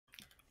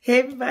Hey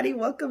everybody,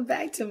 welcome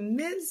back to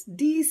Miss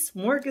D's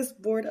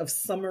Smorgasbord of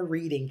Summer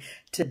Reading.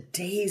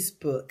 Today's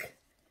book,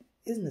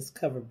 isn't this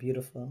cover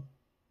beautiful?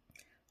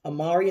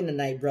 Amari and the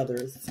Night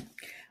Brothers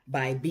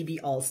by B.B.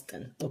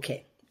 Alston.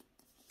 Okay,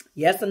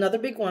 yes, another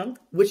big one,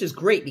 which is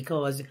great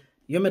because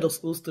your middle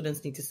school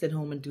students need to sit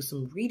home and do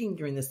some reading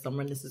during the summer,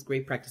 and this is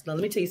great practice. Now,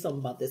 let me tell you something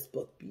about this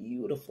book.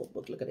 Beautiful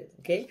book. Look at it,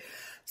 okay?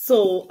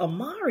 So,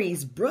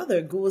 Amari's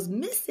brother goes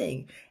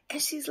missing,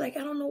 and she's like,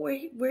 I don't know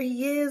where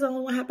he is. I don't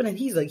know what happened. And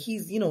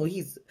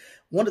he's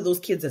one of those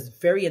kids that's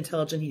very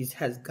intelligent. He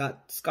has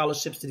got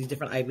scholarships to these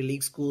different Ivy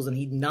League schools,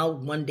 and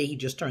one day he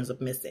just turns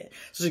up missing.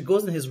 So she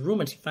goes in his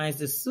room, and she finds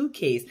this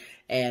suitcase,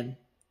 and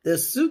the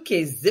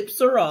suitcase zips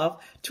her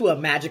off to a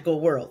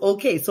magical world.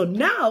 Okay, so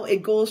now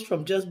it goes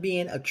from just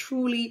being a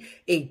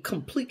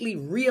completely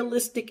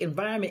realistic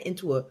environment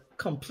into a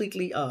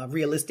completely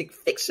realistic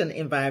fiction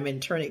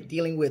environment,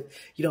 dealing with,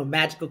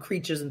 magical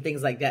creatures and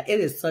things like that.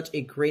 It is such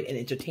a great and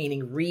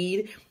entertaining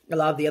read. A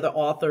lot of the other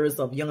authors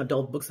of young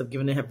adult books have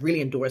really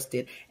endorsed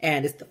it.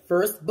 And it's the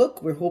first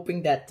book. We're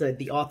hoping that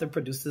the author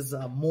produces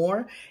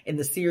more in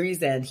the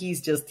series. And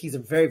he's a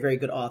very, very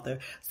good author.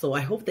 So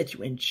I hope that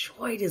you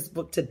enjoyed his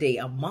book today,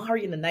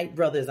 Amari and the Night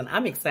Brothers. And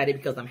I'm excited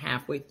because I'm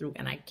halfway through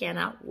and I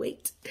cannot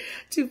wait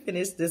to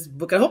finish this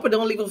book. I hope I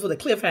don't leave us with a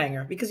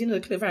cliffhanger, because the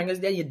cliffhangers,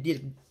 then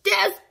you're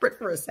desperate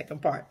for a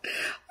second part.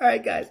 All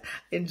right, guys,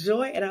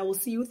 enjoy, and I will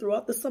see you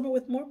throughout the summer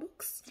with more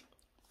books.